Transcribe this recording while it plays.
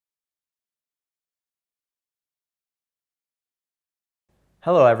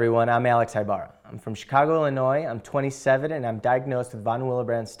Hello everyone, I'm Alex Ibarra. I'm from Chicago, Illinois. I'm 27 and I'm diagnosed with von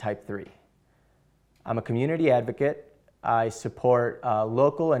Willebrand's type 3. I'm a community advocate. I support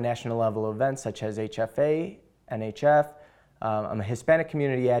local and national level events such as HFA, NHF. I'm a Hispanic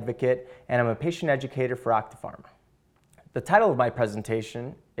community advocate and I'm a patient educator for Octapharma. The title of my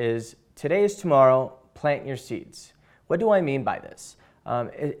presentation is Today is Tomorrow, Plant Your Seeds. What do I mean by this?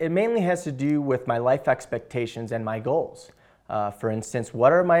 It mainly has to do with my life expectations and my goals. For instance,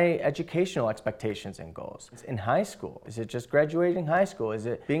 what are my educational expectations and goals? In high school, is it just graduating high school? Is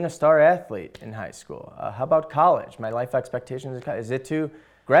it being a star athlete in high school? How about college? My life expectations, is it to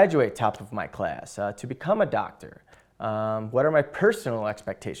graduate top of my class, to become a doctor? What are my personal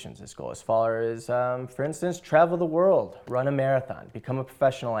expectations as goals? As far as, for instance, travel the world, run a marathon, become a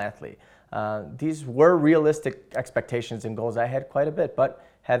professional athlete. These were realistic expectations and goals I had quite a bit, but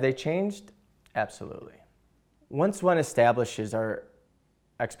have they changed? Absolutely. Once one establishes our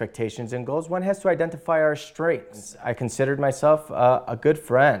expectations and goals, one has to identify our strengths. I considered myself a good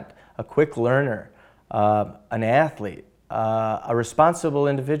friend, a quick learner, an athlete, a responsible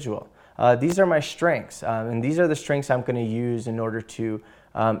individual. These are my strengths, and these are the strengths I'm going to use in order to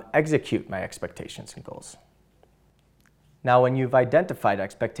execute my expectations and goals. Now, when you've identified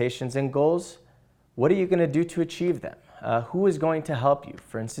expectations and goals, what are you going to do to achieve them? Who is going to help you?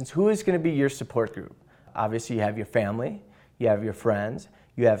 For instance, who is going to be your support group? Obviously, you have your family, you have your friends,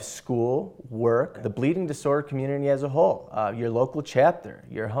 you have school, work, the bleeding disorder community as a whole, your local chapter,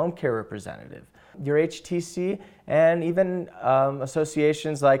 your home care representative, your HTC, and even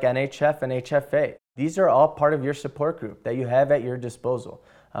associations like NHF and HFA. These are all part of your support group that you have at your disposal.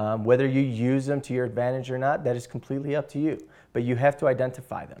 Whether you use them to your advantage or not, that is completely up to you, but you have to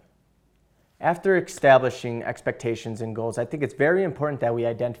identify them. After establishing expectations and goals, I think it's very important that we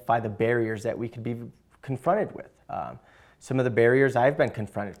identify the barriers that we could be confronted with. Some of the barriers I've been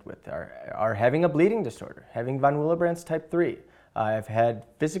confronted with are having a bleeding disorder, having von Willebrand's type 3. I've had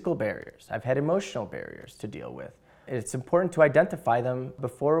physical barriers, I've had emotional barriers to deal with. It's important to identify them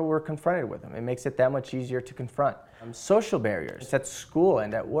before we're confronted with them. It makes it that much easier to confront. Social barriers at school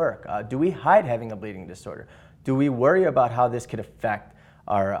and at work. Do we hide having a bleeding disorder? Do we worry about how this could affect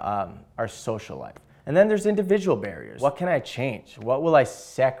our social life? And then there's individual barriers. What can I change? What will I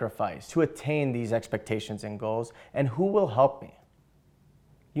sacrifice to attain these expectations and goals? And who will help me?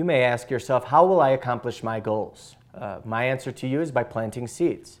 You may ask yourself, how will I accomplish my goals? My answer to you is by planting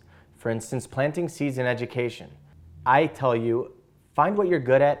seeds. For instance, planting seeds in education. I tell you, find what you're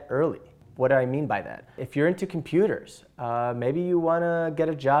good at early. What do I mean by that? If you're into computers, maybe you want to get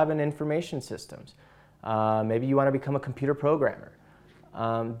a job in information systems. Maybe you want to become a computer programmer.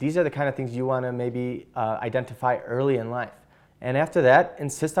 These are the kind of things you want to maybe identify early in life. And after that,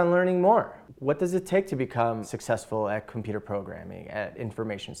 insist on learning more. What does it take to become successful at computer programming, at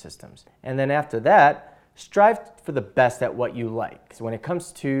information systems? And then after that, strive for the best at what you like. So when it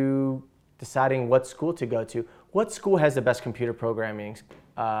comes to deciding what school to go to, what school has the best computer programming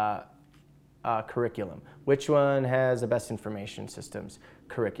curriculum? Which one has the best information systems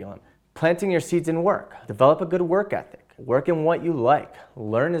curriculum? Planting your seeds in work. Develop a good work ethic. Work in what you like.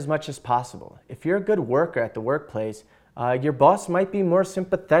 Learn as much as possible. If you're a good worker at the workplace, your boss might be more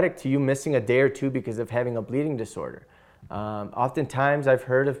sympathetic to you missing a day or two because of having a bleeding disorder. Oftentimes I've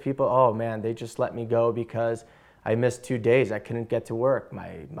heard of people, oh man, they just let me go because I missed 2 days. I couldn't get to work.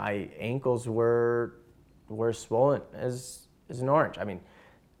 My ankles were swollen as an orange. I mean,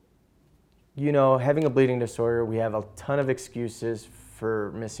 you know, having a bleeding disorder, we have a ton of excuses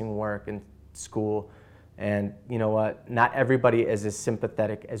for missing work and school. And you know what? Not everybody is as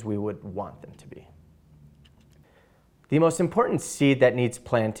sympathetic as we would want them to be. The most important seed that needs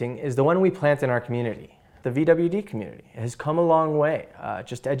planting is the one we plant in our community. The VWD community has come a long way.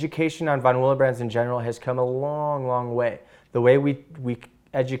 Just education on von Willebrand's in general has come a long, long way. The way we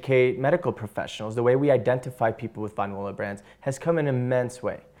educate medical professionals, the way we identify people with von Willebrand's has come an immense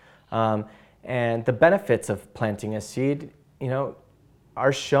way. And the benefits of planting a seed, you know,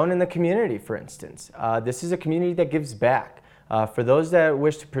 are shown in the community, for instance. This is a community that gives back. For those that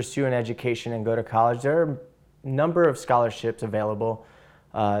wish to pursue an education and go to college, there are a number of scholarships available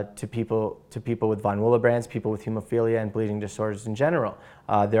to people with von Willebrand's, people with hemophilia and bleeding disorders in general.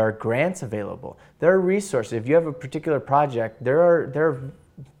 There are grants available. There are resources. If you have a particular project, there are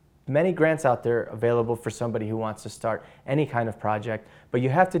many grants out there available for somebody who wants to start any kind of project, but you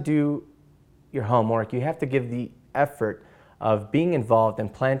have to do your homework. You have to give the effort of being involved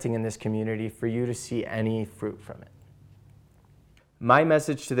and planting in this community for you to see any fruit from it. My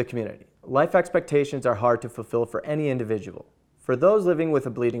message to the community: life expectations are hard to fulfill for any individual. For For those living with a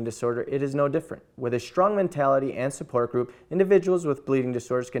bleeding disorder, it is no different. With a strong mentality and support group, individuals with bleeding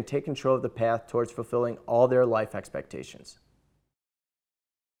disorders can take control of the path towards fulfilling all their life expectations.